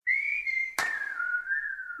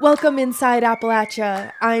Welcome inside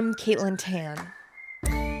Appalachia. I'm Caitlin Tan.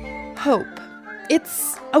 Hope.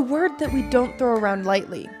 It's a word that we don't throw around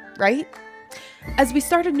lightly, right? As we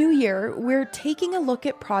start a new year, we're taking a look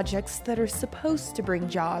at projects that are supposed to bring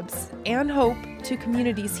jobs and hope to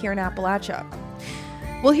communities here in Appalachia.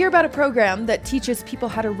 We'll hear about a program that teaches people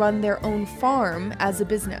how to run their own farm as a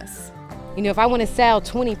business. You know, if I want to sell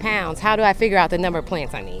 20 pounds, how do I figure out the number of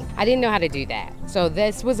plants I need? I didn't know how to do that. So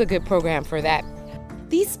this was a good program for that.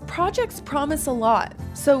 These projects promise a lot,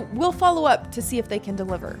 so we'll follow up to see if they can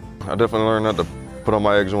deliver. I definitely learned not to put all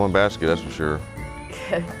my eggs in one basket, that's for sure.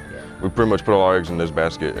 We pretty much put all our eggs in this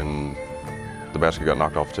basket and the basket got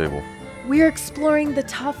knocked off the table. We're exploring the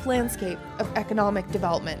tough landscape of economic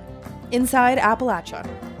development inside Appalachia.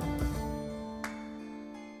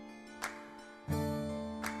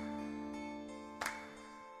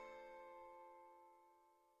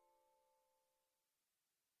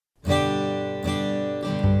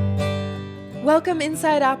 Welcome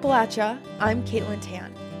inside Appalachia. I'm Caitlin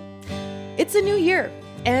Tan. It's a new year,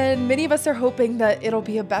 and many of us are hoping that it'll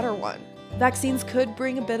be a better one. Vaccines could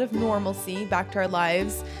bring a bit of normalcy back to our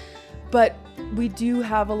lives, but we do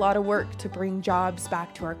have a lot of work to bring jobs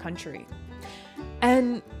back to our country.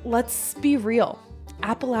 And let's be real,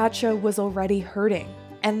 Appalachia was already hurting,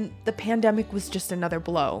 and the pandemic was just another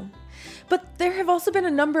blow. But there have also been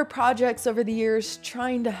a number of projects over the years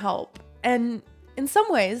trying to help, and in some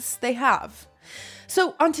ways, they have.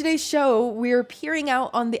 So on today's show, we're peering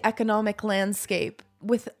out on the economic landscape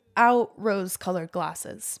without rose-colored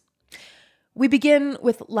glasses. We begin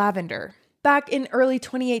with lavender. Back in early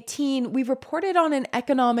 2018, we reported on an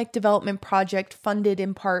economic development project funded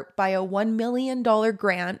in part by a $1 million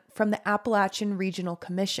grant from the Appalachian Regional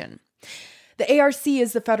Commission. The ARC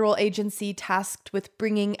is the federal agency tasked with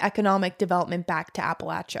bringing economic development back to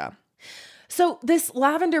Appalachia. So this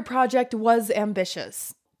lavender project was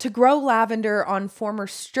ambitious: to grow lavender on former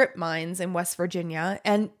strip mines in West Virginia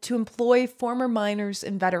and to employ former miners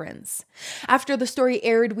and veterans. After the story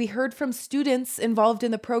aired, we heard from students involved in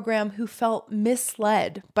the program who felt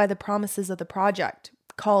misled by the promises of the project,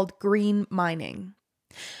 called green mining.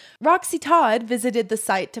 Roxy Todd visited the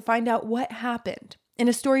site to find out what happened in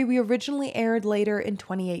a story we originally aired later in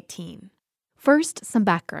 2018. First, some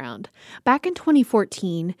background. Back in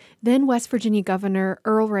 2014, then West Virginia Governor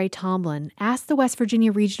Earl Ray Tomblin asked the West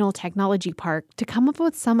Virginia Regional Technology Park to come up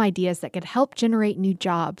with some ideas that could help generate new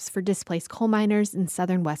jobs for displaced coal miners in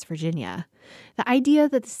southern West Virginia. The idea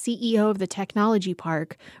that the CEO of the technology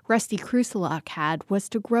park, Rusty Kruselak, had was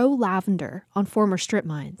to grow lavender on former strip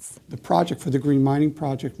mines. The project for the Green Mining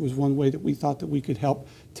Project was one way that we thought that we could help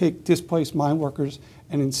take displaced mine workers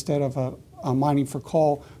and instead of mining for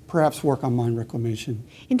coal, perhaps work on mine reclamation.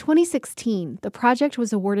 In 2016, the project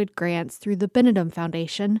was awarded grants through the Benedum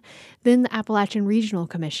Foundation, then the Appalachian Regional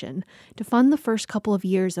Commission, to fund the first couple of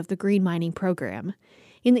years of the green mining program.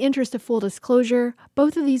 In the interest of full disclosure,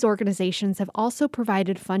 both of these organizations have also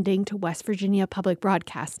provided funding to West Virginia Public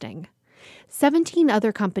Broadcasting. 17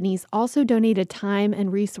 other companies also donated time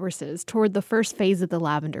and resources toward the first phase of the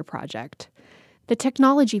lavender project. The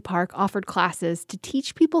technology park offered classes to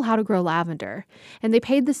teach people how to grow lavender, and they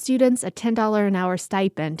paid the students a $10 an hour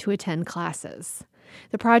stipend to attend classes.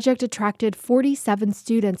 The project attracted 47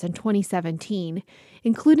 students in 2017,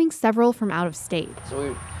 including several from out of state. So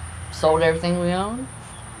we sold everything we owned,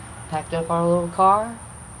 packed up our little car,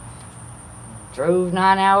 drove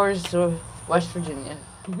 9 hours to West Virginia.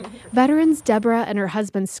 Veterans Deborah and her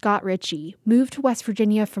husband Scott Ritchie moved to West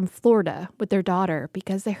Virginia from Florida with their daughter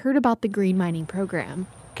because they heard about the green mining program.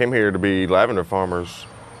 Came here to be lavender farmers.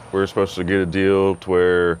 We were supposed to get a deal to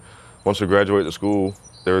where once we graduate the school,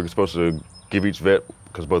 they were supposed to give each vet,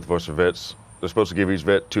 because both of us are vets, they're supposed to give each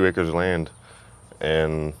vet 2 acres of land.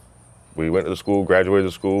 And we went to the school, graduated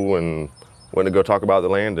the school, and went to go talk about the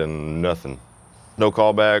land, and nothing. No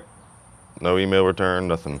callback, no email return,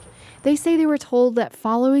 nothing. They say they were told that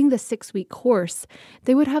following the 6-week course,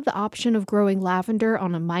 they would have the option of growing lavender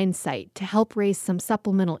on a mine site to help raise some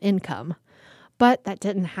supplemental income. But that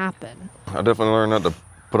didn't happen. I definitely learned not to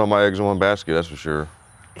put all my eggs in one basket, that's for sure.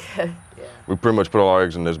 We pretty much put all our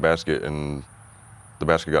eggs in this basket and the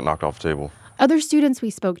basket got knocked off the table. Other students we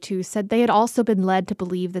spoke to said they had also been led to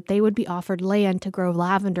believe that they would be offered land to grow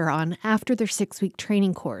lavender on after their 6-week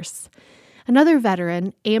training course. Another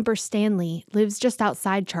veteran, Amber Stanley, lives just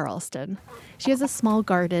outside Charleston. She has a small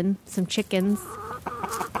garden, some chickens,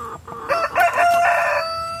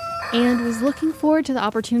 and was looking forward to the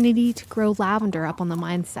opportunity to grow lavender up on the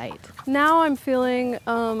mine site. Now I'm feeling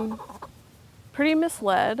pretty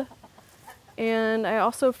misled, and I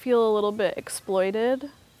also feel a little bit exploited.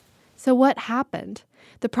 So what happened?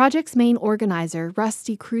 The project's main organizer,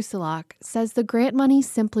 Rusty Kruselak, says the grant money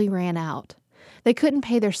simply ran out. They couldn't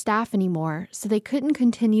pay their staff anymore, so they couldn't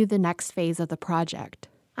continue the next phase of the project.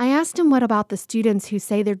 I asked him what about the students who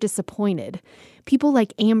say they're disappointed, people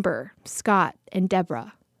like Amber, Scott, and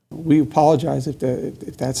Deborah. We apologize if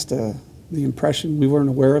that's the impression. We weren't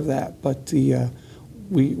aware of that, but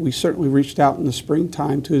we certainly reached out in the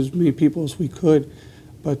springtime to as many people as we could,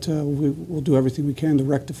 but we'll do everything we can to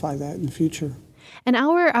rectify that in the future. An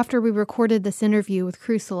hour after we recorded this interview with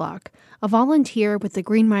Kruselak, a volunteer with the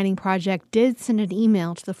Green Mining Project did send an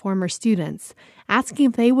email to the former students asking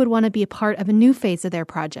if they would want to be a part of a new phase of their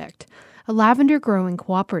project, a lavender growing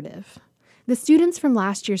cooperative. The students from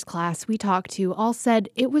last year's class we talked to all said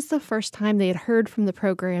it was the first time they had heard from the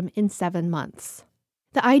program in 7 months.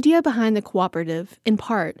 The idea behind the cooperative, in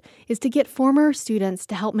part, is to get former students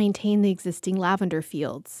to help maintain the existing lavender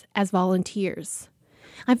fields as volunteers.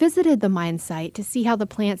 I visited the mine site to see how the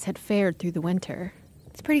plants had fared through the winter.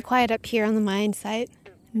 It's pretty quiet up here on the mine site.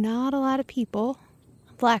 Not a lot of people.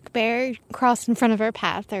 A black bear crossed in front of our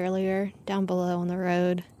path earlier, down below on the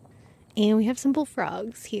road. And we have some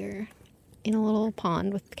bullfrogs here in a little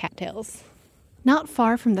pond with cattails. Not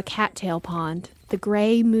far from the cattail pond, the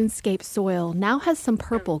gray moonscape soil now has some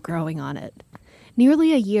purple growing on it.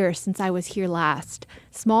 Nearly a year since I was here last,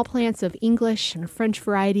 small plants of English and French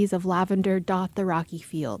varieties of lavender dot the rocky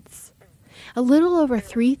fields. A little over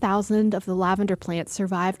 3,000 of the lavender plants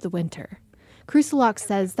survived the winter. Kruselak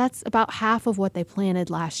says that's about half of what they planted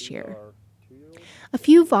last year. A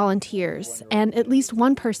few volunteers, and at least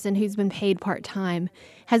one person who's been paid part-time,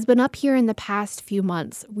 has been up here in the past few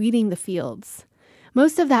months weeding the fields.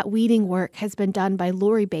 Most of that weeding work has been done by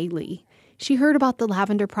Lori Bailey. She heard about the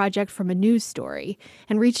Lavender Project from a news story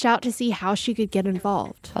and reached out to see how she could get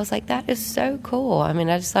involved. I was like, that is so cool. I mean,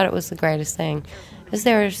 I just thought it was the greatest thing. Because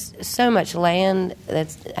there's so much land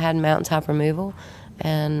that's had mountaintop removal,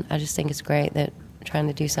 and I just think it's great that we're trying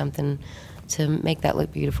to do something to make that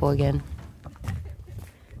look beautiful again.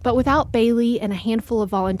 But without Bailey and a handful of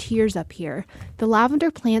volunteers up here, the lavender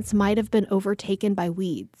plants might have been overtaken by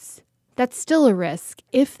weeds. That's still a risk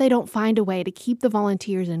if they don't find a way to keep the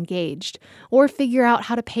volunteers engaged or figure out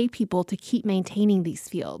how to pay people to keep maintaining these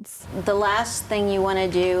fields. The last thing you want to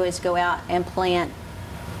do is go out and plant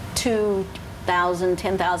 2,000,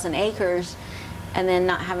 10,000 acres and then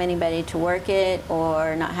not have anybody to work it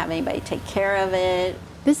or not have anybody take care of it.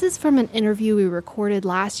 This is from an interview we recorded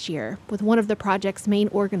last year with one of the project's main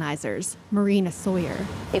organizers, Marina Sawyer.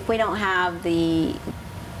 If we don't have the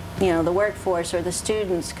workforce or the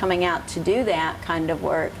students coming out to do that kind of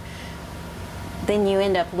work, then you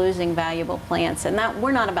end up losing valuable plants, and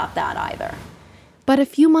we're not about that either. But a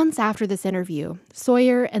few months after this interview,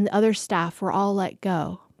 Sawyer and the other staff were all let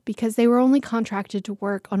go because they were only contracted to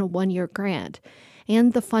work on a 1-year grant,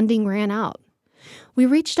 and the funding ran out. We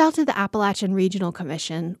reached out to the Appalachian Regional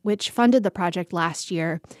Commission, which funded the project last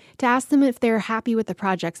year, to ask them if they were happy with the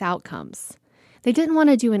project's outcomes. They didn't want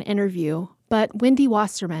to do an interview, but Wendy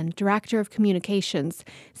Wasserman, Director of Communications,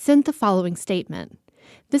 sent the following statement.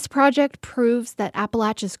 This project proves that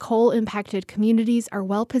Appalachia's coal-impacted communities are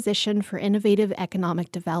well-positioned for innovative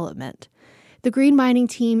economic development. The green mining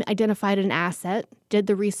team identified an asset, did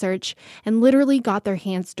the research, and literally got their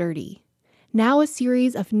hands dirty. Now a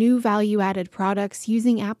series of new value-added products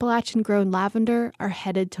using Appalachian-grown lavender are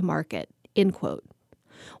headed to market, end quote.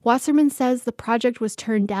 Wasserman says the project was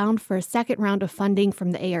turned down for a second round of funding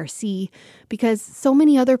from the ARC because so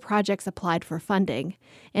many other projects applied for funding,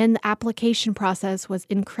 and the application process was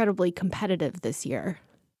incredibly competitive this year.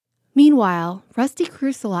 Meanwhile, Rusty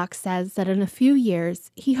Kruselak says that in a few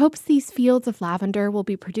years, he hopes these fields of lavender will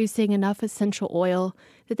be producing enough essential oil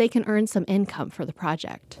that they can earn some income for the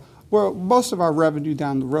project. Well, most of our revenue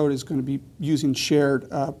down the road is going to be using shared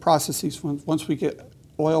processes. Once we get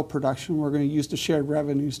oil production, we're going to use the shared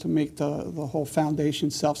revenues to make the whole foundation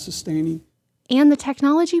self-sustaining. And the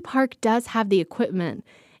technology park does have the equipment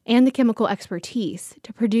and the chemical expertise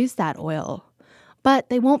to produce that oil. But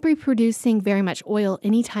they won't be producing very much oil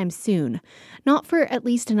anytime soon, not for at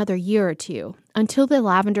least another year or two, until the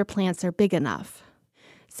lavender plants are big enough.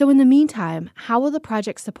 So in the meantime, how will the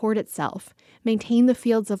project support itself, maintain the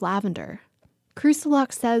fields of lavender?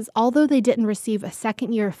 Kruselak says although they didn't receive a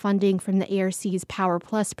second year of funding from the ARC's Power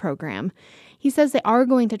Plus program, he says they are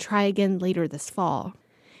going to try again later this fall.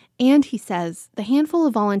 And he says the handful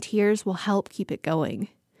of volunteers will help keep it going.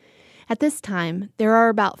 At this time, there are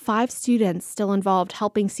about 5 students still involved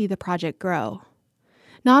helping see the project grow.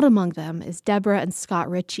 Not among them is Deborah and Scott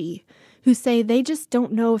Ritchie, who say they just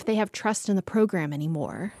don't know if they have trust in the program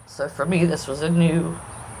anymore. So for me, this was a new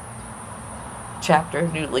chapter,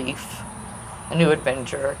 a new leaf. a new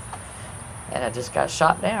adventure. And I just got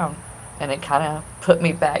shot down. And it kind of put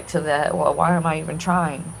me back to that, well, why am I even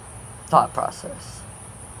trying thought process.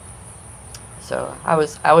 So I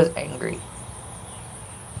was angry.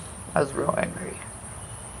 I was real angry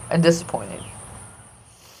and disappointed.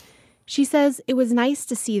 She says it was nice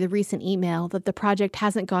to see the recent email that the project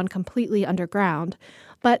hasn't gone completely underground,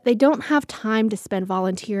 but they don't have time to spend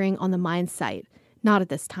volunteering on the mine site. Not at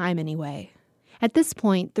this time, anyway. At this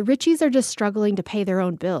point, the Richies are just struggling to pay their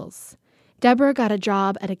own bills. Deborah got a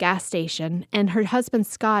job at a gas station, and her husband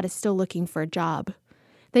Scott is still looking for a job.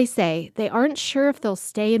 They say they aren't sure if they'll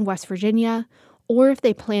stay in West Virginia or if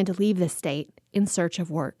they plan to leave the state in search of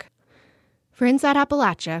work. For Inside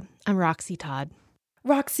Appalachia, I'm Roxy Todd.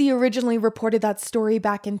 Roxy originally reported that story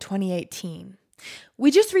back in 2018. We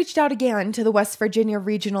just reached out again to the West Virginia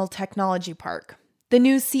Regional Technology Park. The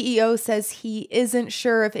new CEO says he isn't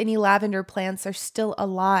sure if any lavender plants are still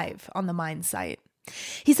alive on the mine site.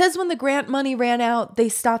 He says when the grant money ran out, they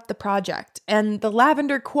stopped the project, and the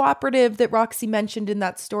lavender cooperative that Roxy mentioned in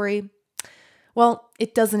that story, well,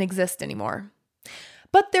 it doesn't exist anymore.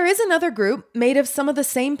 But there is another group made of some of the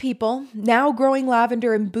same people now growing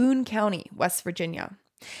lavender in Boone County, West Virginia.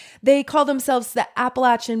 They call themselves the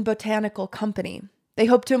Appalachian Botanical Company. They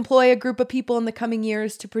hope to employ a group of people in the coming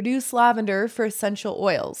years to produce lavender for essential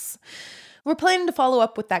oils. We're planning to follow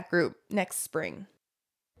up with that group next spring.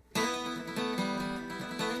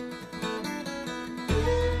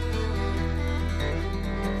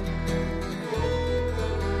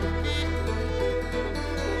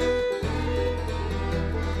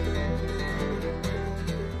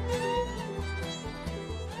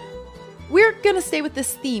 We're going to stay with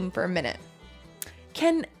this theme for a minute.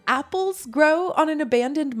 Can apples grow on an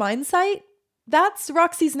abandoned mine site? That's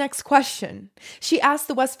Roxy's next question. She asked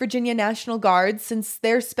the West Virginia National Guard since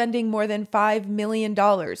they're spending more than $5 million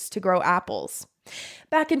to grow apples.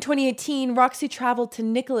 Back in 2018, Roxy traveled to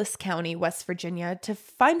Nicholas County, West Virginia, to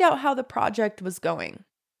find out how the project was going.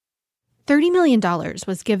 $30 million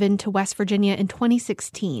was given to West Virginia in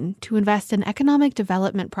 2016 to invest in economic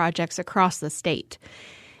development projects across the state.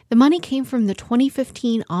 The money came from the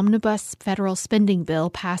 2015 Omnibus Federal Spending Bill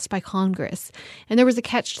passed by Congress, and there was a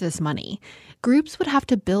catch to this money. Groups would have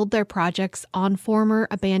to build their projects on former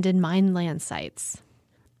abandoned mine land sites.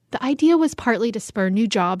 The idea was partly to spur new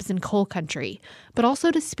jobs in coal country, but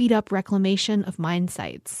also to speed up reclamation of mine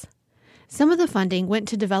sites. Some of the funding went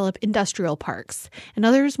to develop industrial parks, and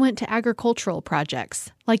others went to agricultural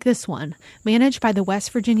projects, like this one, managed by the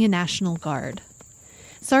West Virginia National Guard.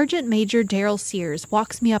 Sergeant Major Daryl Sears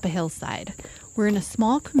walks me up a hillside. We're in a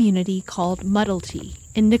small community called Muddlety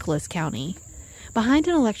in Nicholas County. Behind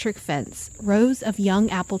an electric fence, rows of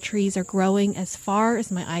young apple trees are growing as far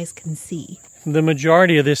as my eyes can see. The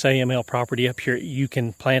majority of this AML property up here, you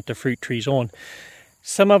can plant the fruit trees on.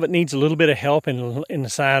 Some of it needs a little bit of help in the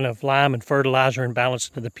sign of lime and fertilizer and balance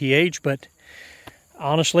to the pH, but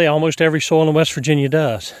honestly, almost every soil in West Virginia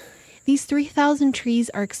does. These 3,000 trees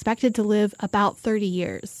are expected to live about 30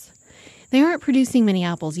 years. They aren't producing many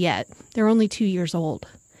apples yet. They're only 2 years old.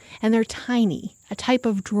 And they're tiny, a type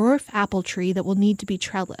of dwarf apple tree that will need to be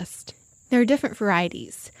trellised. There are different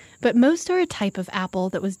varieties, but most are a type of apple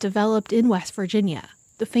that was developed in West Virginia,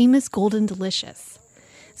 the famous Golden Delicious.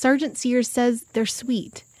 Sergeant Sears says they're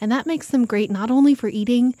sweet, and that makes them great not only for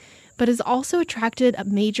eating, but has also attracted a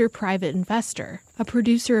major private investor, a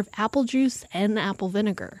producer of apple juice and apple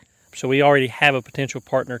vinegar. So we already have a potential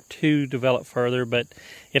partner to develop further, but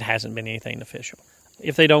it hasn't been anything official.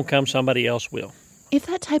 If they don't come, somebody else will. If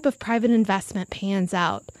that type of private investment pans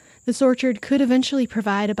out, this orchard could eventually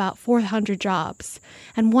provide about 400 jobs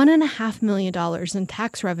and $1.5 million in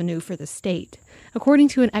tax revenue for the state, according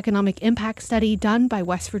to an economic impact study done by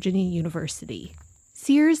West Virginia University.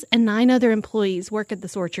 Sears and 9 other employees work at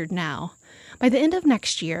this orchard now. By the end of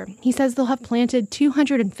next year, he says they'll have planted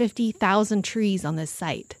 250,000 trees on this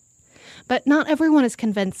site. But not everyone is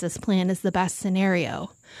convinced this plan is the best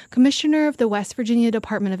scenario. Commissioner of the West Virginia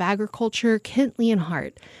Department of Agriculture, Kent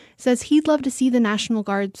Leonhardt, says he'd love to see the National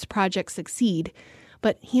Guard's project succeed,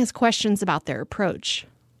 but he has questions about their approach.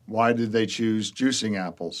 Why did they choose juicing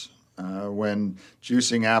apples? When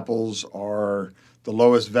juicing apples are the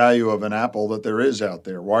lowest value of an apple that there is out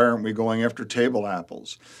there, why aren't we going after table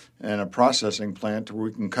apples and a processing plant where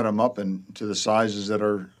we can cut them up into the sizes that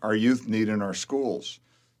our youth need in our schools?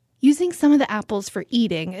 Using some of the apples for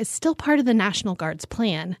eating is still part of the National Guard's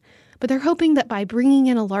plan, but they're hoping that by bringing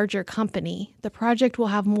in a larger company, the project will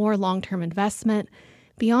have more long-term investment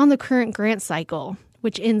beyond the current grant cycle,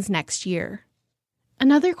 which ends next year.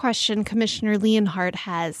 Another question Commissioner Leonhardt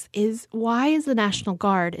has is, why is the National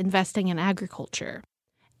Guard investing in agriculture?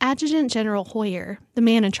 Adjutant General Hoyer, the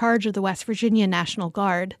man in charge of the West Virginia National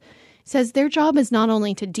Guard, says their job is not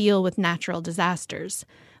only to deal with natural disasters,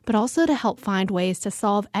 but also to help find ways to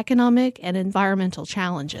solve economic and environmental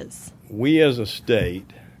challenges. We as a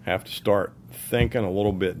state have to start thinking a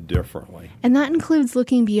little bit differently. And that includes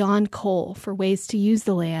looking beyond coal for ways to use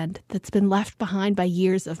the land that's been left behind by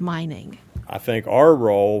years of mining. I think our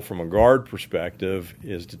role from a Guard perspective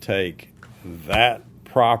is to take that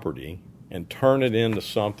property and turn it into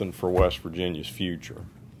something for West Virginia's future.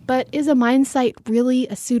 But is a mine site really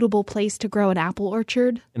a suitable place to grow an apple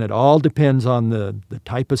orchard? And it all depends on the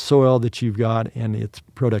type of soil that you've got and its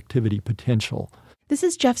productivity potential. This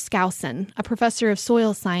is Jeff Skousen, a professor of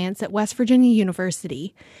soil science at West Virginia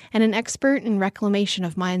University and an expert in reclamation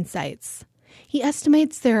of mine sites. He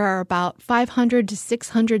estimates there are about 500 to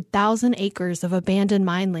 600,000 acres of abandoned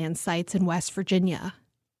mine land sites in West Virginia.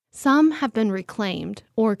 Some have been reclaimed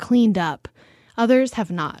or cleaned up. Others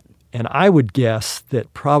have not. And I would guess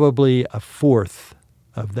that probably a fourth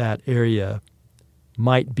of that area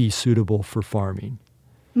might be suitable for farming.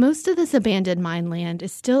 Most of this abandoned mine land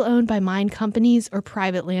is still owned by mine companies or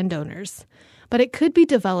private landowners, but it could be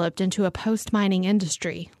developed into a post-mining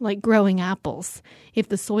industry, like growing apples, if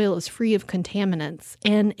the soil is free of contaminants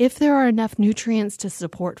and if there are enough nutrients to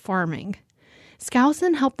support farming.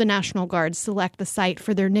 Skousen helped the National Guard select the site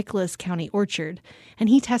for their Nicholas County orchard, and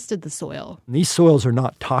he tested the soil. These soils are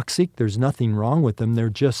not toxic. There's nothing wrong with them. They're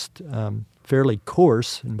just fairly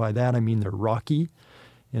coarse, and by that I mean they're rocky.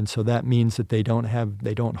 And so that means that they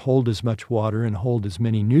don't hold as much water and hold as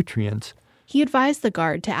many nutrients. He advised the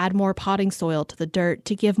Guard to add more potting soil to the dirt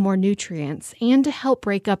to give more nutrients and to help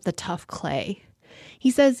break up the tough clay. He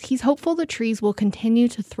says he's hopeful the trees will continue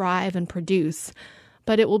to thrive and produce,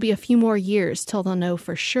 but it will be a few more years till they'll know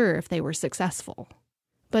for sure if they were successful.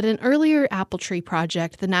 But an earlier apple tree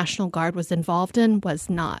project the National Guard was involved in was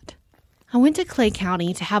not. I went to Clay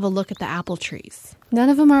County to have a look at the apple trees. None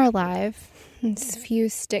of them are alive. There's a few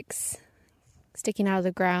sticks sticking out of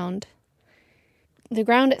the ground. The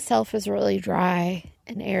ground itself is really dry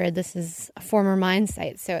and arid. This is a former mine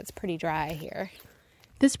site, so it's pretty dry here.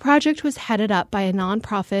 This project was headed up by a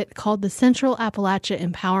nonprofit called the Central Appalachia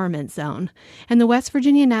Empowerment Zone, and the West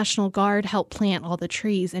Virginia National Guard helped plant all the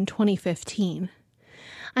trees in 2015.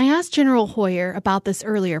 I asked General Hoyer about this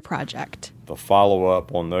earlier project. The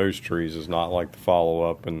follow-up on those trees is not like the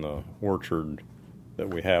follow-up in the orchard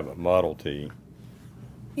that we have at Muddletee.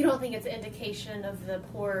 You don't think it's an indication of the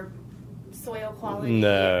poor soil quality?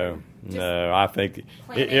 No. I think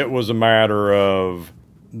it was a matter of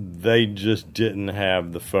they just didn't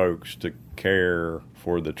have the folks to care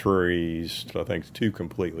for the trees. I think it's two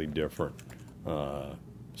completely different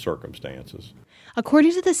circumstances.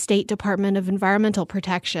 According to the State Department of Environmental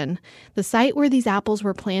Protection, the site where these apples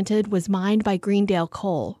were planted was mined by Greendale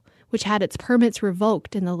Coal, which had its permits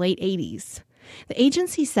revoked in the late 80s. The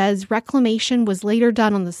agency says reclamation was later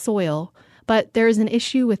done on the soil, but there is an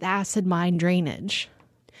issue with acid mine drainage.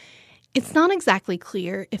 It's not exactly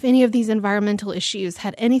clear if any of these environmental issues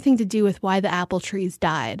had anything to do with why the apple trees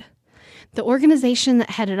died. The organization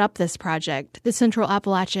that headed up this project, the Central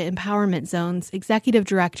Appalachia Empowerment Zone's executive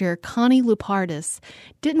director, Connie Lupardis,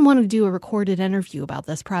 didn't want to do a recorded interview about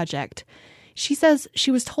this project. She says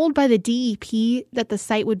she was told by the DEP that the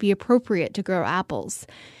site would be appropriate to grow apples,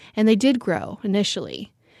 and they did grow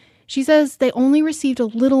initially. She says they only received a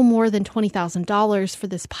little more than $20,000 for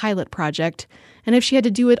this pilot project, and if she had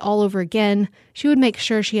to do it all over again, she would make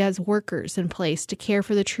sure she has workers in place to care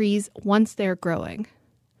for the trees once they're growing.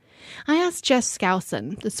 I asked Jeff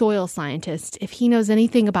Skousen, the soil scientist, if he knows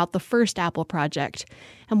anything about the first apple project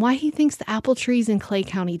and why he thinks the apple trees in Clay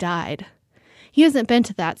County died. He hasn't been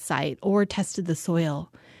to that site or tested the soil,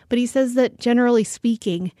 but he says that, generally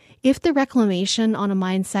speaking, if the reclamation on a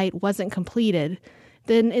mine site wasn't completed,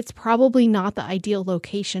 then it's probably not the ideal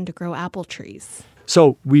location to grow apple trees.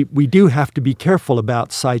 So we do have to be careful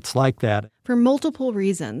about sites like that. For multiple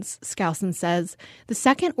reasons, Skousen says, the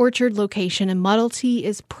second orchard location in Muddletee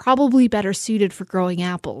is probably better suited for growing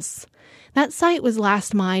apples. That site was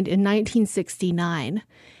last mined in 1969,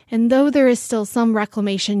 and though there is still some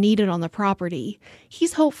reclamation needed on the property,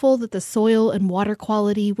 he's hopeful that the soil and water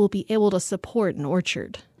quality will be able to support an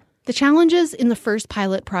orchard. The challenges in the first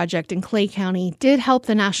pilot project in Clay County did help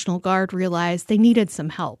the National Guard realize they needed some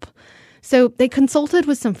help. So they consulted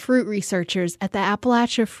with some fruit researchers at the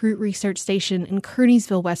Appalachia Fruit Research Station in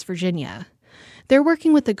Kearneysville, West Virginia. They're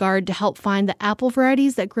working with the Guard to help find the apple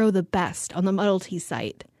varieties that grow the best on the Muddletee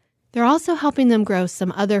site. They're also helping them grow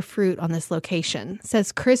some other fruit on this location,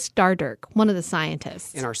 says Chris Dardirk, one of the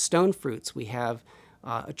scientists. In our stone fruits, we have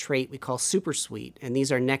a trait we call super sweet, and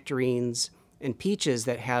these are nectarines and peaches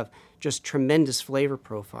that have just tremendous flavor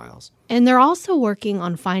profiles. And they're also working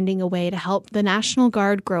on finding a way to help the National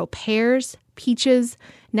Guard grow pears, peaches,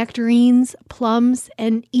 nectarines, plums,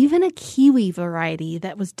 and even a kiwi variety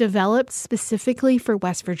that was developed specifically for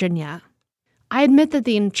West Virginia. I admit that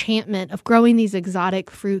the enchantment of growing these exotic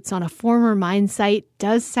fruits on a former mine site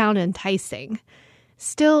does sound enticing.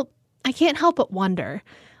 Still, I can't help but wonder,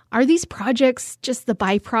 are these projects just the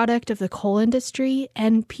byproduct of the coal industry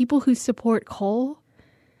and people who support coal?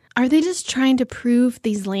 Are they just trying to prove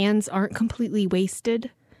these lands aren't completely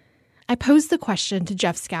wasted? I posed the question to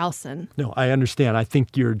Jeff Skousen. No, I understand. I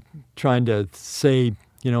think you're trying to say,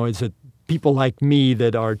 is it people like me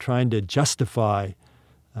that are trying to justify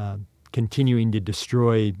continuing to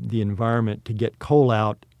destroy the environment to get coal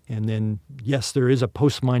out? And then, yes, there is a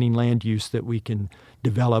post-mining land use that we can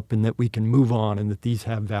develop and that we can move on and that these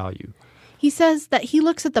have value. He says that he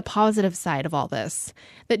looks at the positive side of all this,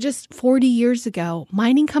 that just 40 years ago,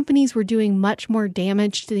 mining companies were doing much more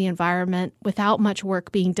damage to the environment without much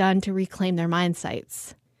work being done to reclaim their mine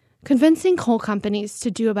sites. Convincing coal companies to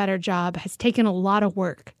do a better job has taken a lot of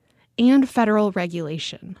work and federal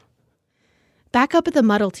regulation. Back up at the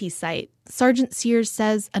Muddle Tea site, Sergeant Sears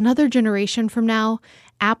says another generation from now,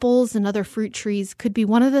 apples and other fruit trees could be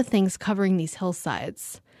one of the things covering these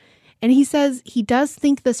hillsides. And he says he does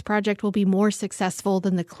think this project will be more successful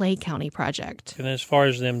than the Clay County project. And as far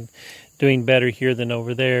as them doing better here than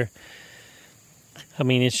over there,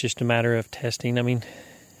 it's just a matter of testing.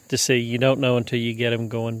 To see, you don't know until you get them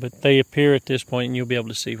going, but they appear at this point, and you'll be able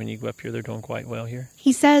to see when you go up here, they're doing quite well here.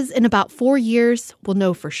 He says in about 4 years, we'll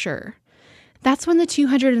know for sure. That's when the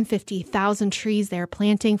 250,000 trees they're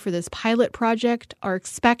planting for this pilot project are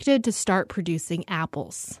expected to start producing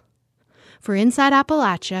apples. For Inside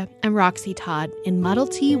Appalachia, I'm Roxy Todd in Muddle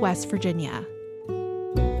Tea, West Virginia.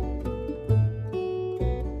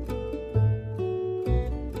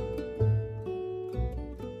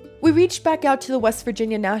 We reached back out to the West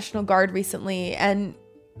Virginia National Guard recently, and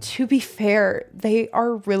to be fair, they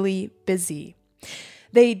are really busy.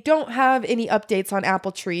 They don't have any updates on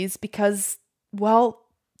apple trees because,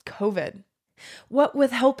 COVID. What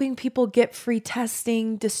with helping people get free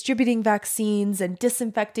testing, distributing vaccines, and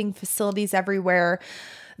disinfecting facilities everywhere,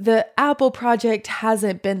 the Apple project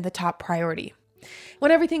hasn't been the top priority.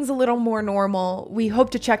 When everything's a little more normal, we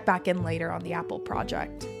hope to check back in later on the Apple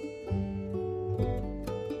project.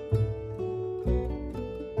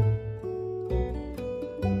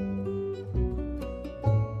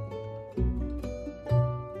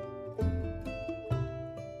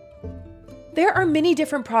 There are many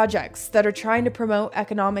different projects that are trying to promote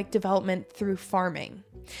economic development through farming.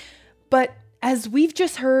 But as we've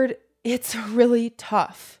just heard, it's really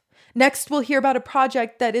tough. Next, we'll hear about a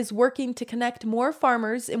project that is working to connect more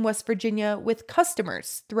farmers in West Virginia with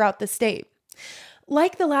customers throughout the state.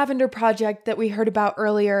 Like the lavender project that we heard about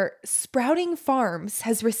earlier, Sprouting Farms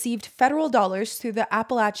has received federal dollars through the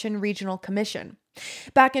Appalachian Regional Commission.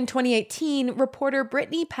 Back in 2018, reporter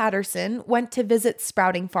Brittany Patterson went to visit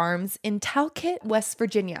Sprouting Farms in Talcott, West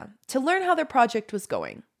Virginia, to learn how their project was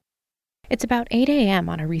going. It's about 8 a.m.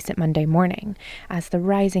 on a recent Monday morning as the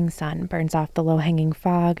rising sun burns off the low-hanging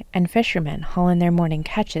fog and fishermen haul in their morning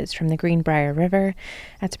catches from the Greenbrier River.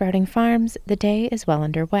 At Sprouting Farms, the day is well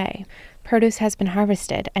underway. Produce has been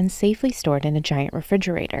harvested and safely stored in a giant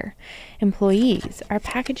refrigerator. Employees are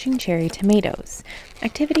packaging cherry tomatoes,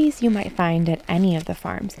 activities you might find at any of the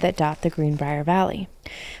farms that dot the Greenbrier Valley.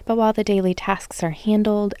 But while the daily tasks are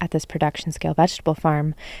handled at this production-scale vegetable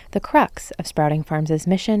farm, the crux of Sprouting Farms'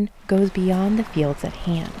 mission goes beyond the fields at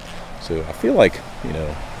hand. So I feel like,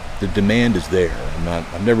 the demand is there.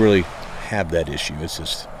 I've never really had that issue. It's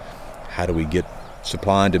just, how do we get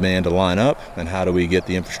supply and demand to line up, and how do we get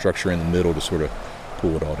the infrastructure in the middle to sort of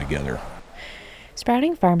pull it all together?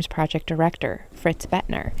 Sprouting Farms project director Fritz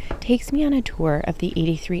Bettner takes me on a tour of the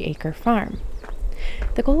 83-acre farm.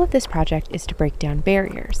 The goal of this project is to break down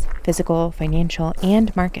barriers, physical, financial,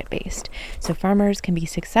 and market-based, so farmers can be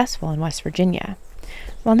successful in West Virginia.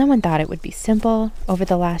 While no one thought it would be simple, over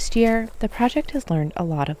the last year, the project has learned a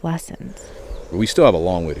lot of lessons. We still have a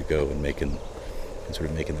long way to go in making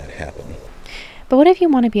that happen. But what if you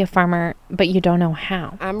want to be a farmer, but you don't know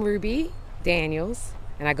how? I'm Ruby Daniels,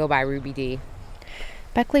 and I go by Ruby D.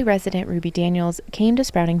 Beckley resident Ruby Daniels came to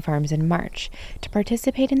Sprouting Farms in March to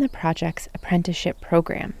participate in the project's apprenticeship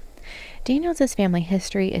program. Daniels' family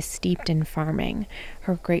history is steeped in farming.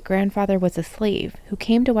 Her great-grandfather was a slave who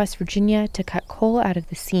came to West Virginia to cut coal out of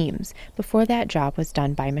the seams before that job was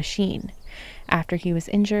done by machine. After he was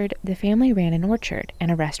injured, the family ran an orchard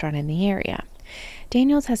and a restaurant in the area.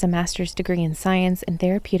 Daniels has a master's degree in science and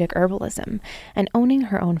therapeutic herbalism, and owning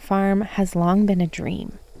her own farm has long been a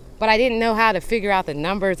dream. But I didn't know how to figure out the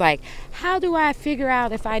numbers. Like, how do I figure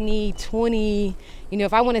out if I need 20,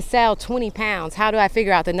 if I want to sell 20 pounds, how do I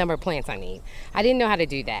figure out the number of plants I need? I didn't know how to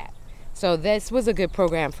do that. So this was a good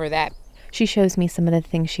program for that. She shows me some of the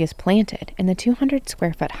things she has planted in the 200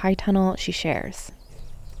 square foot high tunnel she shares.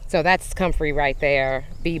 So that's comfrey right there,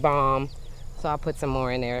 bee balm. So I'll put some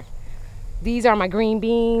more in there. These are my green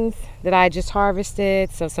beans that I just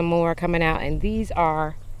harvested, so some more are coming out. And these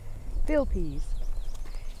are field peas.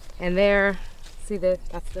 And there, see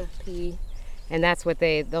that's the pea. And that's what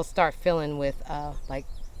they'll start filling with like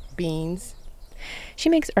beans. She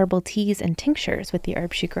makes herbal teas and tinctures with the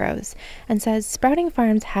herbs she grows and says Sprouting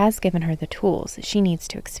Farms has given her the tools she needs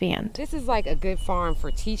to expand. This is like a good farm for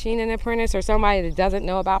teaching an apprentice or somebody that doesn't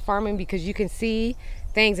know about farming, because you can see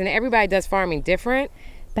things, and everybody does farming different.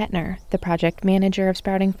 Bettner, the project manager of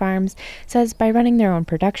Sprouting Farms, says by running their own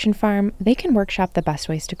production farm, they can workshop the best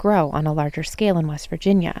ways to grow on a larger scale in West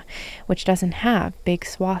Virginia, which doesn't have big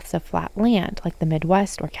swaths of flat land like the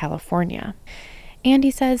Midwest or California. And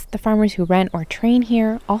he says the farmers who rent or train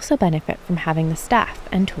here also benefit from having the staff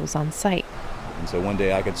and tools on site. And so one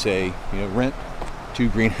day I could say, rent 2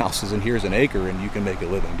 greenhouses and here's an acre and you can make a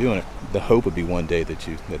living doing it. The hope would be one day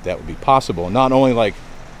that would be possible. Not only like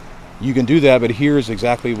you can do that, but here's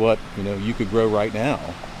exactly what you could grow right now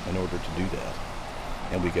in order to do that.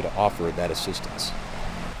 And we could offer that assistance.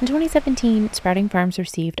 In 2017, Sprouting Farms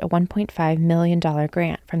received a $1.5 million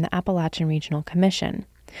grant from the Appalachian Regional Commission.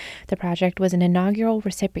 The project was an inaugural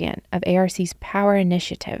recipient of ARC's Power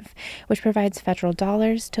Initiative, which provides federal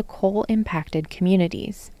dollars to coal-impacted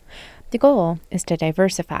communities. The goal is to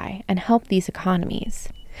diversify and help these economies.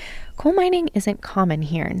 Coal mining isn't common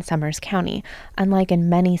here in Summers County, unlike in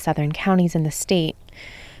many southern counties in the state.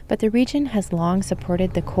 But the region has long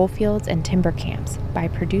supported the coal fields and timber camps by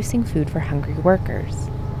producing food for hungry workers.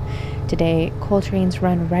 Today, coal trains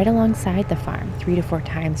run right alongside the farm 3 to 4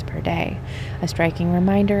 times per day, a striking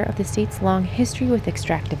reminder of the state's long history with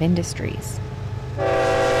extractive industries.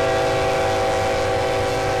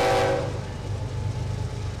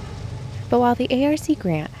 But while the ARC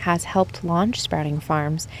grant has helped launch Sprouting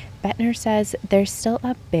Farms, Bettner says there's still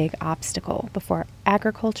a big obstacle before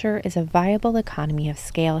agriculture is a viable economy of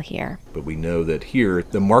scale here. But we know that here,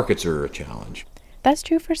 the markets are a challenge. That's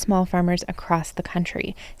true for small farmers across the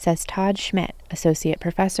country, says Todd Schmidt, associate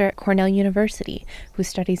professor at Cornell University, who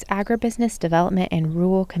studies agribusiness development in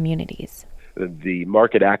rural communities. The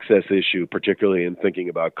market access issue, particularly in thinking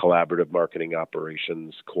about collaborative marketing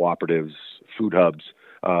operations, cooperatives, food hubs,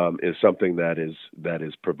 is something that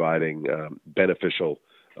is providing beneficial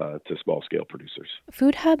to small-scale producers.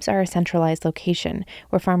 Food hubs are a centralized location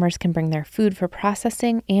where farmers can bring their food for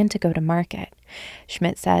processing and to go to market.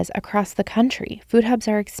 Schmidt says across the country, food hubs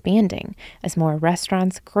are expanding as more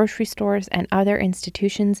restaurants, grocery stores, and other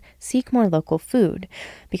institutions seek more local food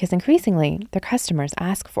because increasingly their customers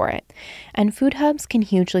ask for it. And food hubs can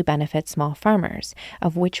hugely benefit small farmers,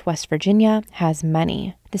 of which West Virginia has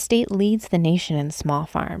many. The state leads the nation in small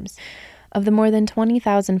farms. Of the more than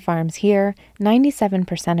 20,000 farms here,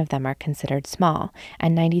 97% of them are considered small,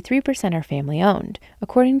 and 93% are family-owned,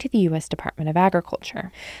 according to the U.S. Department of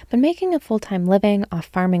Agriculture. But making a full-time living off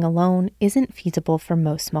farming alone isn't feasible for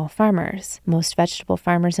most small farmers. Most vegetable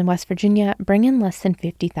farmers in West Virginia bring in less than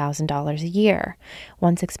 $50,000 a year.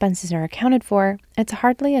 Once expenses are accounted for, it's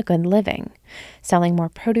hardly a good living. Selling more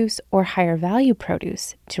produce or higher-value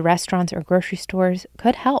produce to restaurants or grocery stores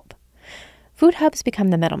could help. Food hubs become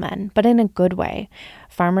the middlemen, but in a good way.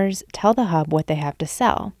 Farmers tell the hub what they have to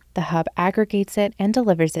sell. The hub aggregates it and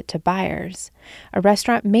delivers it to buyers. A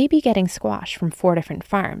restaurant may be getting squash from 4 different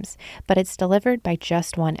farms, but it's delivered by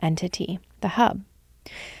just one entity, the hub.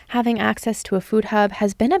 Having access to a food hub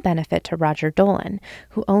has been a benefit to Roger Dolan,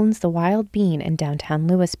 who owns the Wild Bean in downtown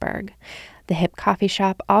Lewisburg. The hip coffee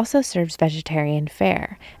shop also serves vegetarian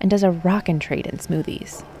fare and does a rockin' trade in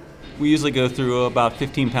smoothies. We usually go through about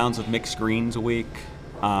 15 pounds of mixed greens a week.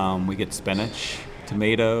 We get spinach,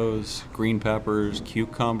 tomatoes, green peppers,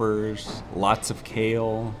 cucumbers, lots of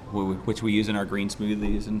kale, which we use in our green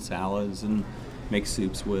smoothies and salads and make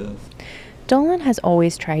soups with. Dolan has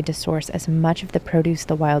always tried to source as much of the produce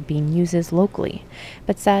the Wild Bean uses locally,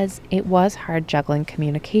 but says it was hard juggling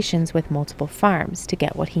communications with multiple farms to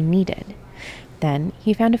get what he needed. Then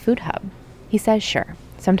he found a food hub. He says, sure,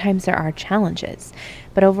 sometimes there are challenges,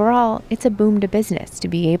 but overall, it's a boom to business to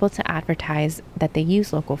be able to advertise that they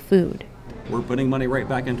use local food. We're putting money right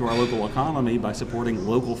back into our local economy by supporting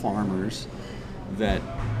local farmers that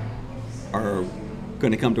are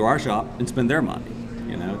going to come to our shop and spend their money.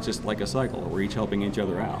 You know, it's just like a cycle. We're each helping each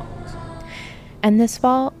other out. And this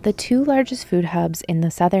fall, the two largest food hubs in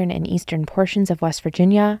the southern and eastern portions of West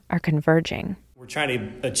Virginia are converging. We're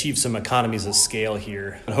trying to achieve some economies of scale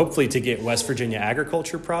here, and hopefully to get West Virginia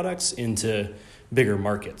agriculture products into bigger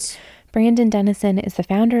markets. Brandon Dennison is the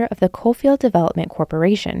founder of the Coalfield Development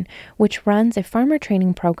Corporation, which runs a farmer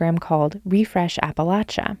training program called Refresh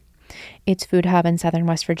Appalachia. Its food hub in southern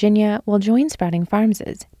West Virginia will join Sprouting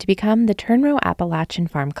Farms's to become the Turnrow Appalachian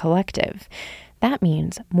Farm Collective. That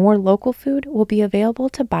means more local food will be available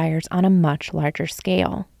to buyers on a much larger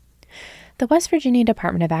scale. The West Virginia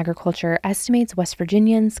Department of Agriculture estimates West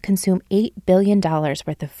Virginians consume $8 billion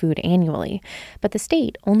worth of food annually, but the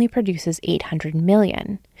state only produces $800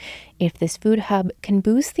 million. If this food hub can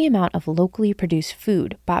boost the amount of locally produced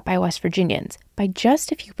food bought by West Virginians by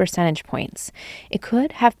just a few percentage points, it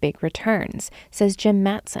could have big returns, says Jim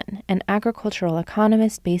Matson, an agricultural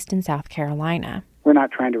economist based in South Carolina. We're not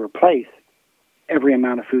trying to replace every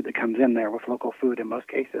amount of food that comes in there with local food in most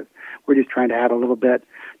cases. We're just trying to add a little bit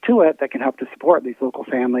to it that can help to support these local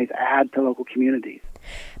families, add to local communities.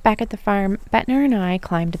 Back at the farm, Bettner and I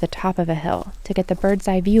climbed to the top of a hill to get the bird's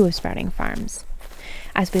eye view of Sprouting Farms.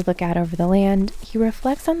 As we look out over the land, he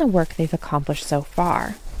reflects on the work they've accomplished so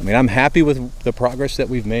far. I mean, I'm happy with the progress that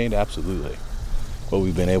we've made, absolutely, what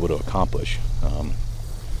we've been able to accomplish.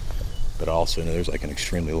 But also, there's like an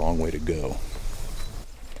extremely long way to go.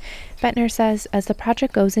 Bettner says as the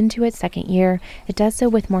project goes into its second year, it does so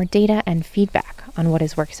with more data and feedback on what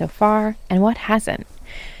has worked so far and what hasn't.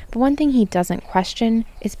 But one thing he doesn't question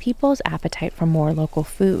is people's appetite for more local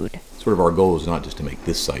food. Sort of our goal is not just to make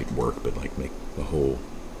this site work, but like make the whole,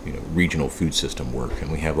 regional food system work.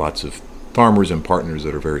 And we have lots of farmers and partners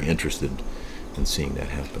that are very interested in seeing that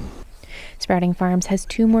happen. Sprouting Farms has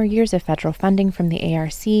 2 more years of federal funding from the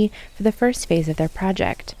ARC for the first phase of their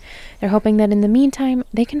project. They're hoping that in the meantime,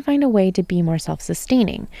 they can find a way to be more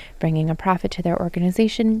self-sustaining, bringing a profit to their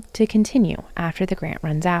organization to continue after the grant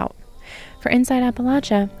runs out. For Inside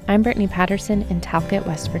Appalachia, I'm Brittany Patterson in Talcott,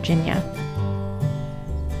 West Virginia.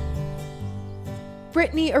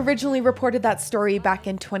 Brittany originally reported that story back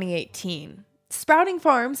in 2018. Sprouting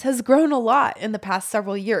Farms has grown a lot in the past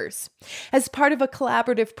several years. As part of a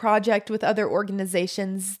collaborative project with other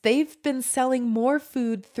organizations, they've been selling more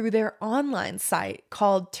food through their online site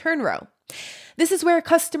called Turnrow. This is where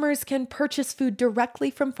customers can purchase food directly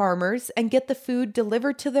from farmers and get the food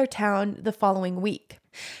delivered to their town the following week.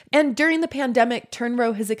 And during the pandemic,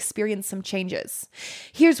 Turnrow has experienced some changes.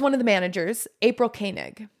 Here's one of the managers, April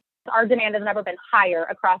Koenig. Our demand has never been higher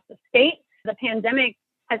across the state. The pandemic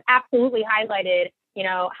has absolutely highlighted,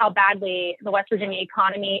 how badly the West Virginia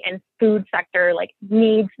economy and food sector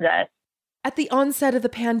needs this. At the onset of the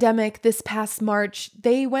pandemic this past March,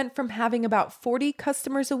 they went from having about 40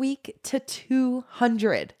 customers a week to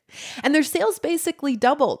 200. And their sales basically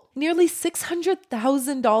doubled. Nearly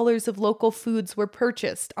 $600,000 of local foods were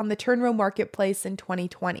purchased on the Turnrow Marketplace in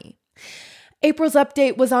 2020. April's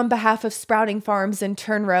update was on behalf of Sprouting Farms in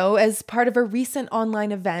Turnrow as part of a recent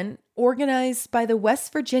online event organized by the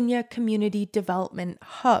West Virginia Community Development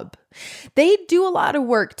Hub. They do a lot of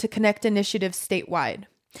work to connect initiatives statewide.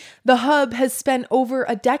 The Hub has spent over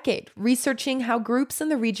a decade researching how groups in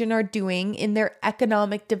the region are doing in their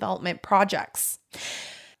economic development projects.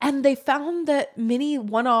 And they found that many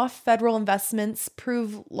one-off federal investments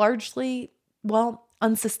prove largely,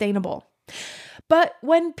 unsustainable. But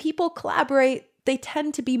when people collaborate, they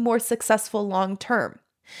tend to be more successful long-term.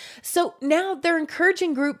 So now they're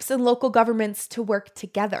encouraging groups and local governments to work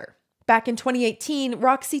together. Back in 2018,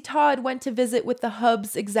 Roxy Todd went to visit with the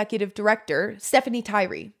Hub's executive director, Stephanie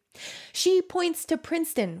Tyree. She points to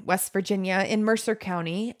Princeton, West Virginia, in Mercer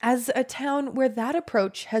County, as a town where that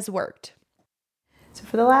approach has worked. So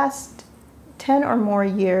for the last 10 or more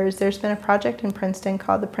years, there's been a project in Princeton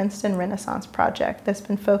called the Princeton Renaissance Project that's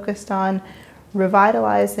been focused on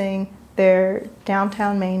revitalizing their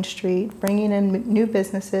downtown Main Street, bringing in new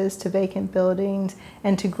businesses to vacant buildings,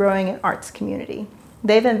 and to growing an arts community.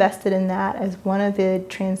 They've invested in that as one of the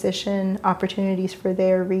transition opportunities for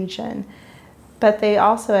their region. But they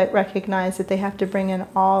also recognize that they have to bring in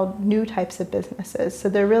all new types of businesses. So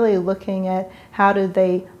they're really looking at how do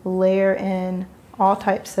they layer in all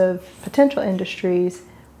types of potential industries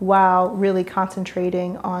while really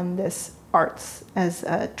concentrating on this arts as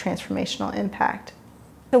a transformational impact.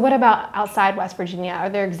 So what about outside West Virginia? Are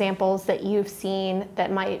there examples that you've seen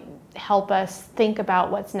that might help us think about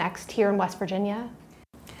what's next here in West Virginia?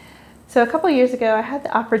 So a couple of years ago, I had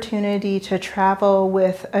the opportunity to travel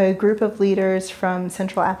with a group of leaders from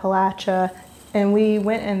Central Appalachia And we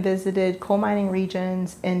went and visited coal mining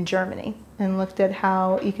regions in Germany and looked at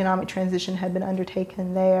how economic transition had been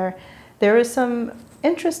undertaken there. There were some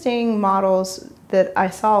interesting models that I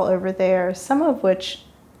saw over there, some of which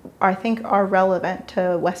I think are relevant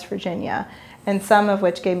to West Virginia, and some of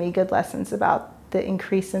which gave me good lessons about the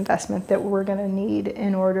increased investment that we're going to need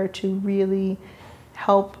in order to really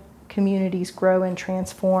help communities grow and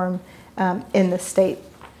transform in the state.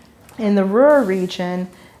 In the rural region,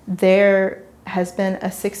 there has been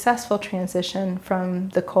a successful transition from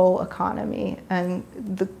the coal economy, and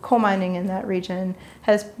the coal mining in that region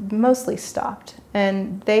has mostly stopped.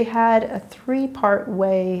 And they had a three-part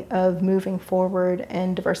way of moving forward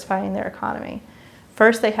and diversifying their economy.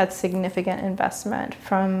 First, they had significant investment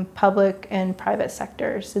from public and private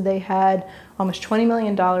sectors. So they had almost $20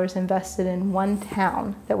 million invested in one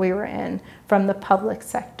town that we were in from the public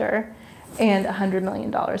sector, and $100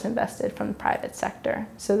 million invested from the private sector.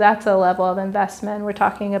 So that's a level of investment. We're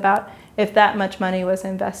talking about if that much money was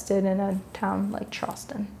invested in a town like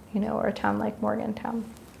Charleston, or a town like Morgantown.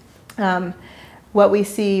 What we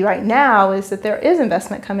see right now is that there is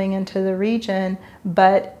investment coming into the region,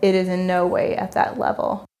 but it is in no way at that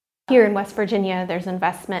level. Here in West Virginia, there's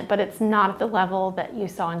investment, but it's not at the level that you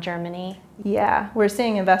saw in Germany. Yeah, we're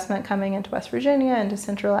seeing investment coming into West Virginia, into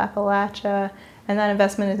Central Appalachia, and that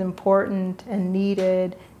investment is important and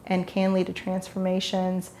needed and can lead to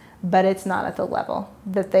transformations, but it's not at the level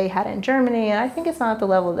that they had in Germany, and I think it's not at the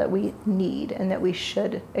level that we need and that we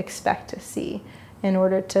should expect to see in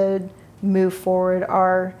order to move forward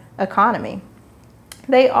our economy.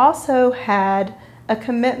 They also had a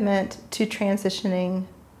commitment to transitioning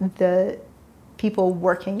the people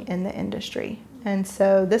working in the industry. And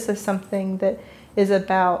so this is something that is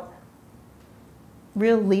about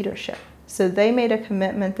real leadership. So they made a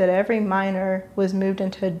commitment that every miner was moved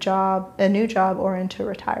into a new job or into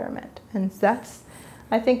retirement. And that's,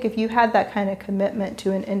 I think if you had that kind of commitment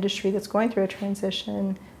to an industry that's going through a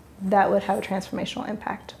transition, that would have a transformational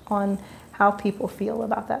impact on how people feel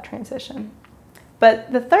about that transition.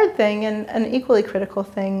 But the third thing, and an equally critical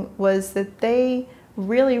thing, was that they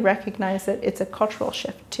really recognized that it's a cultural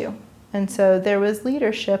shift too. And so there was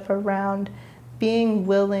leadership around being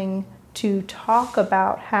willing to talk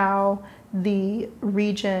about how the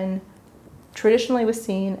region traditionally was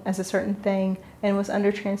seen as a certain thing and was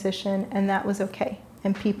under transition, and that was okay.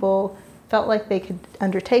 And people felt like they could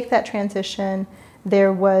undertake that transition.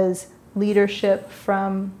 There was leadership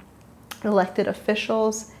from elected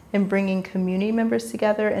officials in bringing community members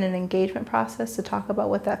together in an engagement process to talk about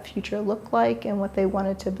what that future looked like and what they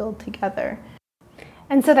wanted to build together.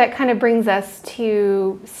 And so that kind of brings us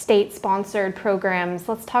to state-sponsored programs.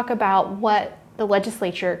 Let's talk about what the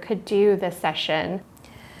legislature could do this session.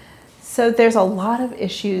 So there's a lot of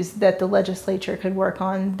issues that the legislature could work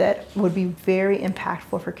on that would be very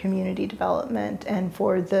impactful for community development and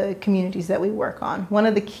for the communities that we work on. One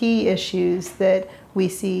of the key issues that we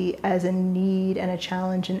see as a need and a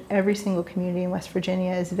challenge in every single community in West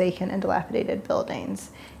Virginia is vacant and dilapidated buildings.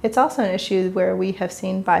 It's also an issue where we have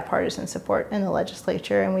seen bipartisan support in the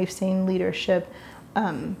legislature, and we've seen leadership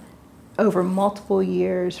over multiple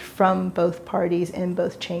years from both parties in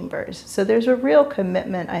both chambers. So there's a real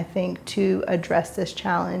commitment, I think, to address this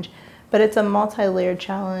challenge, but it's a multi-layered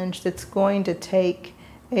challenge that's going to take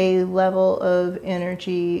a level of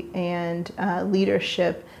energy and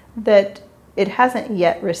leadership that it hasn't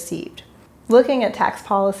yet received. Looking at tax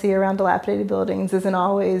policy around dilapidated buildings isn't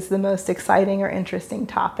always the most exciting or interesting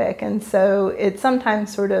topic, and so it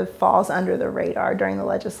sometimes sort of falls under the radar during the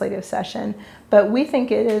legislative session. But we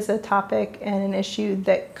think it is a topic and an issue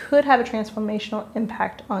that could have a transformational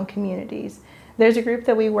impact on communities. There's a group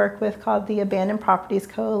that we work with called the Abandoned Properties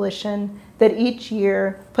Coalition that each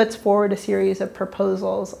year puts forward a series of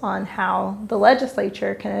proposals on how the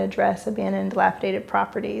legislature can address abandoned and dilapidated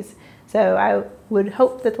properties. So I would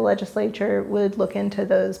hope that the legislature would look into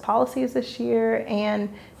those policies this year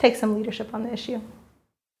and take some leadership on the issue.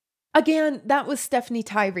 Again, that was Stephanie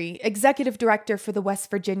Tyree, Executive Director for the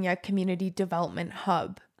West Virginia Community Development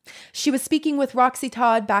Hub. She was speaking with Roxy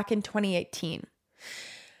Todd back in 2018.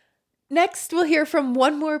 Next, we'll hear from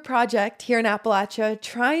one more project here in Appalachia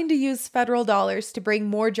trying to use federal dollars to bring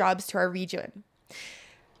more jobs to our region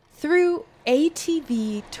through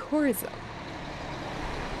ATV tourism.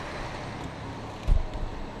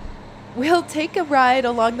 We'll take a ride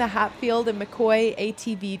along the Hatfield and McCoy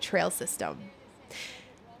ATV trail system.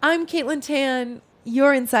 I'm Caitlin Tan.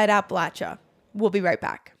 You're Inside Appalachia. We'll be right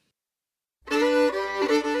back.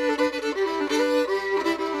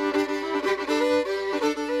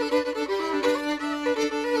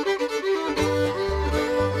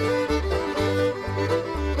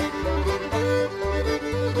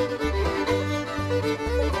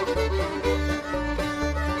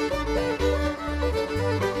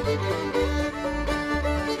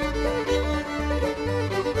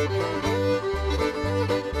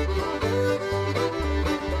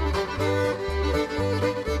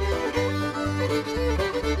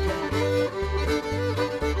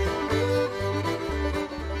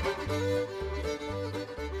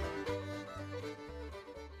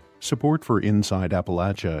 Support for Inside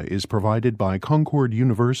Appalachia is provided by Concord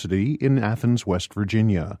University in Athens, West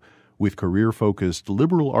Virginia. With career-focused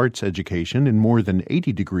liberal arts education in more than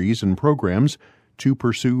 80 degrees and programs to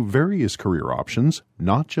pursue various career options,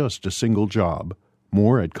 not just a single job.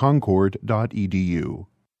 More at concord.edu.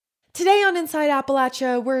 Today on Inside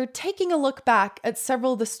Appalachia, we're taking a look back at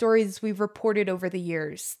several of the stories we've reported over the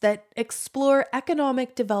years that explore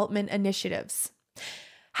economic development initiatives.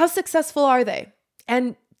 How successful are they?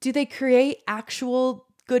 And do they create actual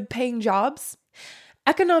good-paying jobs?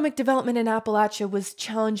 Economic development in Appalachia was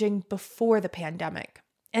challenging before the pandemic,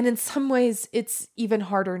 and in some ways, it's even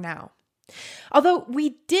harder now. Although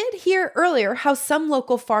we did hear earlier how some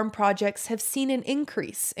local farm projects have seen an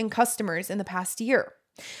increase in customers in the past year.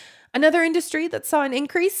 Another industry that saw an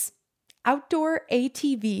increase? Outdoor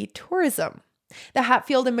ATV tourism. The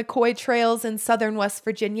Hatfield and McCoy Trails in southern West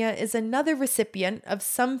Virginia is another recipient of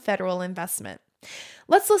some federal investment.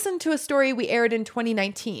 Let's listen to a story we aired in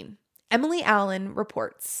 2019. Emily Allen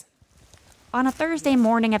reports. On a Thursday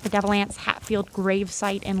morning at the Devil Anse Hatfield grave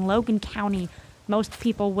site in Logan County, most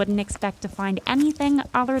people wouldn't expect to find anything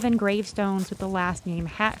other than gravestones with the last name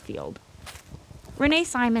Hatfield. Renee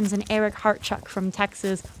Simons and Eric Hartchuck from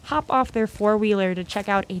Texas hop off their four-wheeler to check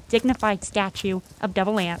out a dignified statue of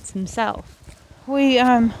Devil Anse himself. We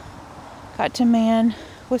got to Man,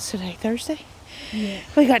 what's today, Thursday? Yeah.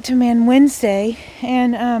 We got to Man Wednesday,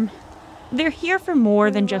 and they're here for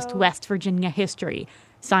more than just West Virginia history.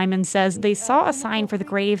 Simon says they saw a sign for the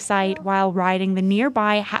gravesite while riding the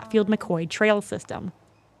nearby Hatfield-McCoy Trail system.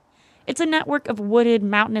 It's a network of wooded,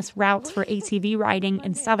 mountainous routes for ATV riding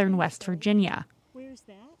in southern West Virginia. Where's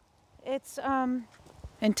that? It's,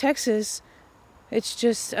 in Texas, it's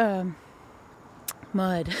just,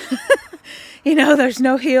 mud. You know, there's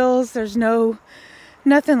no hills, there's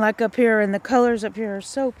nothing like up here, and the colors up here are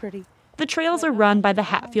so pretty. The trails are run by the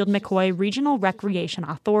Hatfield-McCoy Regional Recreation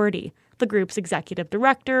Authority. The group's executive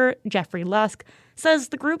director, Jeffrey Lusk, says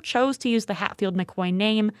the group chose to use the Hatfield-McCoy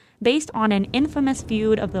name based on an infamous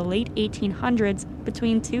feud of the late 1800s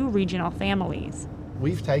between two regional families.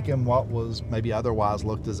 We've taken what was maybe otherwise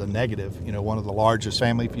looked as a negative, one of the largest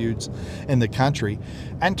family feuds in the country,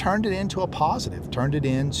 and turned it into a positive, turned it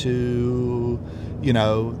into,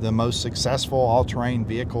 the most successful all-terrain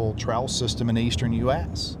vehicle trail system in the eastern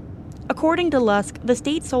U.S. According to Lusk, the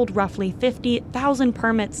state sold roughly 50,000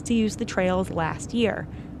 permits to use the trails last year.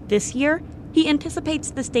 This year, he anticipates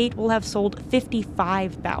the state will have sold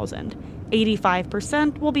 55,000.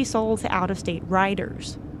 85% will be sold to out-of-state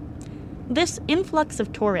riders. This influx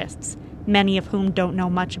of tourists, many of whom don't know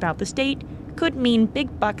much about the state, could mean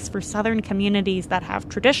big bucks for southern communities that have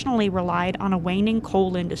traditionally relied on a waning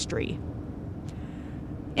coal industry.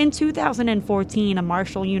 In 2014, a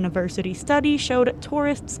Marshall University study showed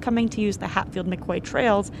tourists coming to use the Hatfield-McCoy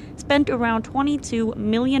Trails spent around $22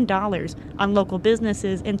 million on local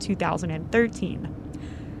businesses in 2013.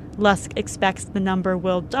 Lusk expects the number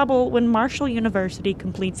will double when Marshall University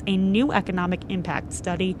completes a new economic impact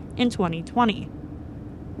study in 2020.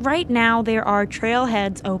 Right now, there are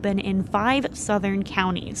trailheads open in 5 southern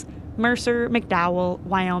counties: Mercer, McDowell,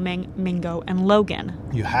 Wyoming, Mingo, and Logan.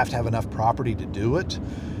 You have to have enough property to do it.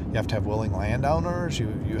 You have to have willing landowners.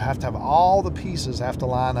 You have to have all the pieces have to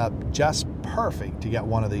line up just perfect to get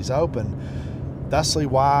one of these open. Thusly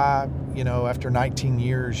why, after 19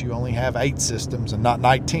 years, you only have 8 systems and not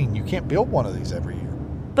 19. You can't build one of these every year.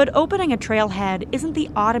 But opening a trailhead isn't the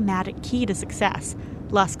automatic key to success.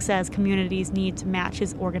 Lusk says communities need to match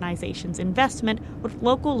his organization's investment with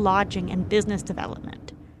local lodging and business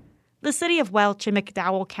development. The city of Welch in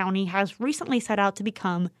McDowell County has recently set out to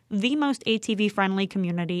become the most ATV-friendly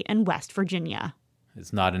community in West Virginia.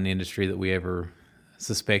 It's not an industry that we ever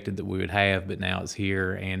suspected that we would have, but now it's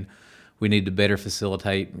here, and we need to better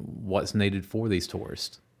facilitate what's needed for these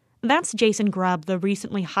tourists. That's Jason Grubb, the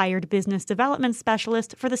recently hired business development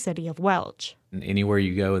specialist for the city of Welch. Anywhere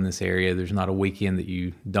you go in this area, there's not a weekend that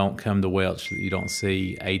you don't come to Welch that you don't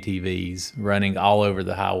see ATVs running all over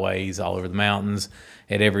the highways, all over the mountains,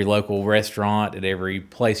 at every local restaurant, at every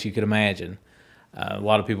place you could imagine. A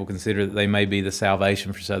lot of people consider that they may be the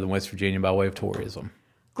salvation for southern West Virginia by way of tourism.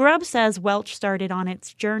 Grubb says Welch started on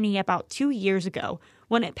its journey about 2 years ago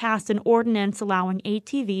when it passed an ordinance allowing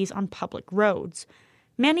ATVs on public roads.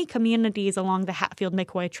 Many communities along the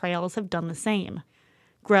Hatfield-McCoy trails have done the same.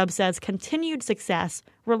 Grubb says continued success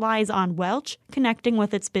relies on Welch connecting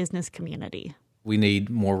with its business community. We need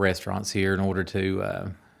more restaurants here in order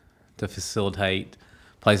to facilitate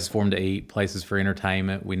places for them to eat, places for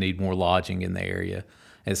entertainment. We need more lodging in the area.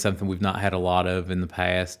 It's something we've not had a lot of in the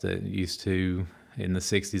past. It used to, in the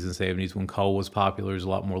 60s and 70s when coal was popular, there's a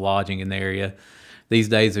lot more lodging in the area. These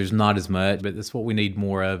days there's not as much, but that's what we need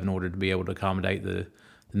more of in order to be able to accommodate the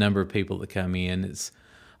number of people that come in. It's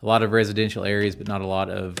a lot of residential areas, but not a lot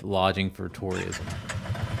of lodging for tourism.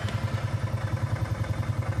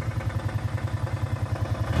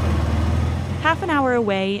 Half an hour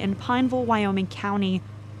away in Pineville, Wyoming County,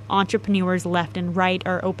 entrepreneurs left and right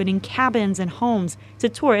are opening cabins and homes to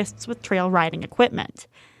tourists with trail riding equipment.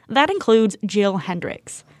 That includes Jill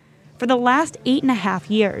Hendricks. For the last 8.5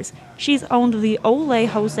 years, she's owned the Ole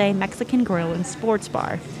Jose Mexican Grill and Sports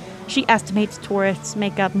Bar. She estimates tourists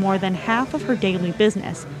make up more than half of her daily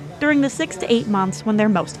business during the 6 to 8 months when they're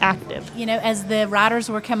most active. You know, as the riders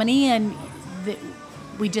were coming in,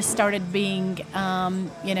 we just started being,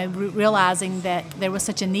 realizing that there was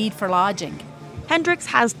such a need for lodging. Hendricks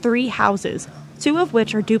has 3 houses, 2 of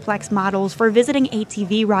which are duplex models for visiting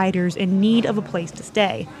ATV riders in need of a place to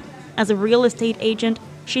stay. As a real estate agent,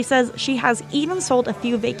 she says she has even sold a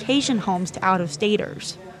few vacation homes to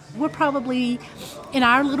out-of-staters. We're probably, in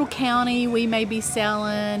our little county, we may be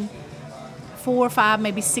selling 4 or 5,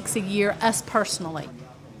 maybe 6 a year, us personally.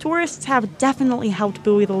 Tourists have definitely helped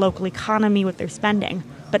buoy the local economy with their spending,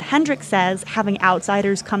 but Hendricks says having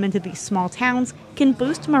outsiders come into these small towns can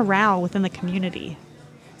boost morale within the community.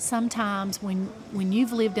 Sometimes when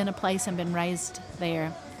you've lived in a place and been raised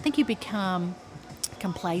there, I think you become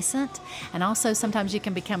complacent, and also sometimes you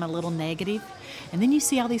can become a little negative, and then you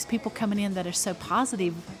see all these people coming in that are so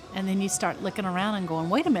positive, and then you start looking around and going,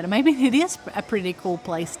 wait a minute, maybe it is a pretty cool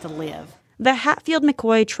place to live. The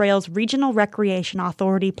Hatfield-McCoy Trails Regional Recreation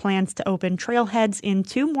Authority plans to open trailheads in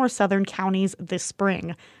 2 more southern counties this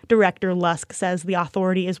spring. Director Lusk says the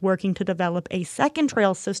authority is working to develop a second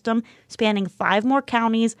trail system spanning 5 more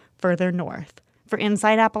counties further north. For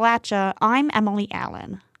Inside Appalachia, I'm Emily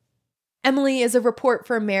Allen. Emily is a Report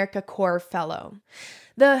for America Corps fellow.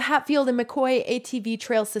 The Hatfield and McCoy ATV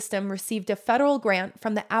trail system received a federal grant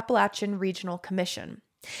from the Appalachian Regional Commission.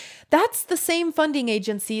 That's the same funding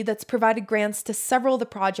agency that's provided grants to several of the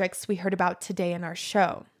projects we heard about today in our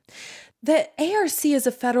show. The ARC is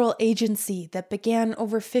a federal agency that began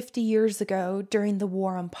over 50 years ago during the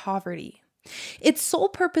War on Poverty. Its sole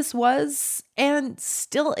purpose was, and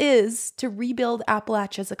still is, to rebuild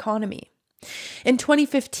Appalachia's economy. In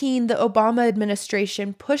 2015, the Obama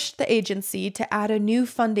administration pushed the agency to add a new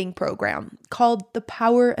funding program called the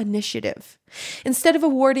Power Initiative. Instead of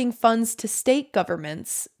awarding funds to state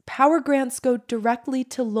governments, power grants go directly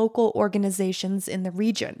to local organizations in the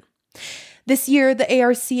region. This year, the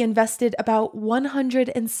ARC invested about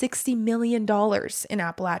 $160 million in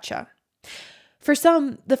Appalachia. For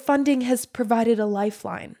some, the funding has provided a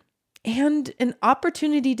lifeline and an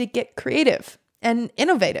opportunity to get creative and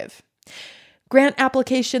innovative. Grant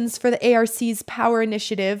applications for the ARC's Power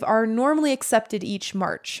Initiative are normally accepted each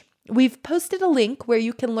March. We've posted a link where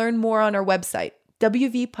you can learn more on our website,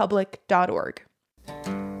 wvpublic.org.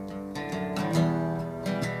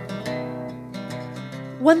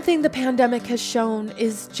 One thing the pandemic has shown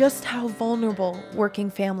is just how vulnerable working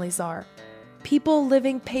families are. People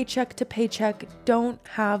living paycheck to paycheck don't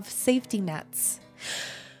have safety nets.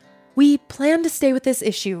 We plan to stay with this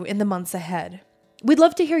issue in the months ahead. We'd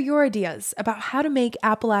love to hear your ideas about how to make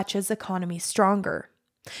Appalachia's economy stronger.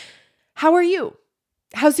 How are you?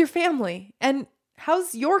 How's your family? And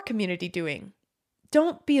how's your community doing?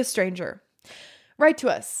 Don't be a stranger. Write to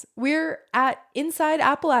us. We're at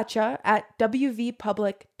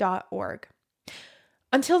InsideAppalachia@wvpublic.org.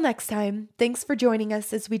 Until next time, thanks for joining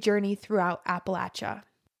us as we journey throughout Appalachia.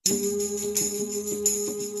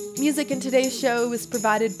 Music in today's show was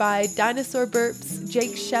provided by Dinosaur Burps,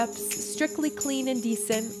 Jake Sheps, Strictly Clean and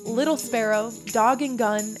Decent, Little Sparrow, Dog and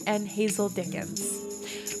Gun, and Hazel Dickens.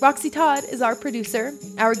 Roxy Todd is our producer.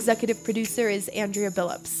 Our executive producer is Andrea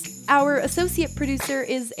Billups. Our associate producer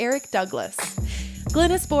is Eric Douglas.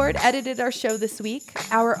 Glennis Board edited our show this week.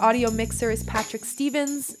 Our audio mixer is Patrick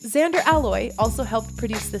Stevens. Xander Alloy also helped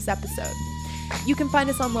produce this episode. You can find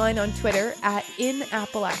us online on Twitter at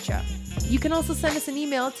InAppalachia. You can also send us an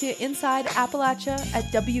email to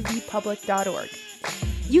insideappalachia@wvpublic.org.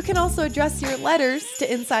 You can also address your letters to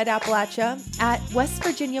Inside Appalachia at West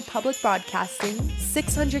Virginia Public Broadcasting,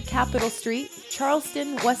 600 Capitol Street,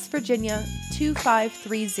 Charleston, West Virginia,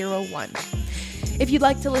 25301. If you'd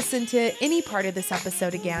like to listen to any part of this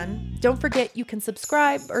episode again, don't forget you can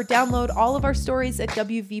subscribe or download all of our stories at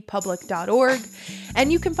wvpublic.org,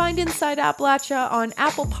 and you can find Inside Appalachia on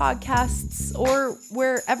Apple Podcasts or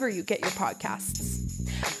wherever you get your podcasts.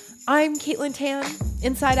 I'm Caitlin Tan.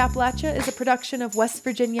 Inside Appalachia is a production of West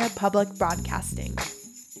Virginia Public Broadcasting.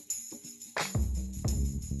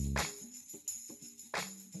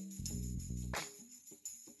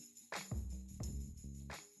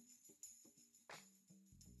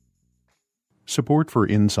 Support for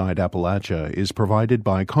Inside Appalachia is provided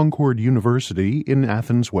by Concord University in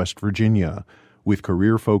Athens, West Virginia, with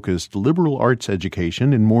career-focused liberal arts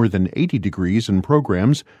education in more than 80 degrees and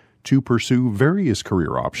programs to pursue various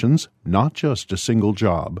career options, not just a single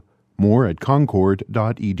job. More at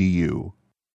concord.edu.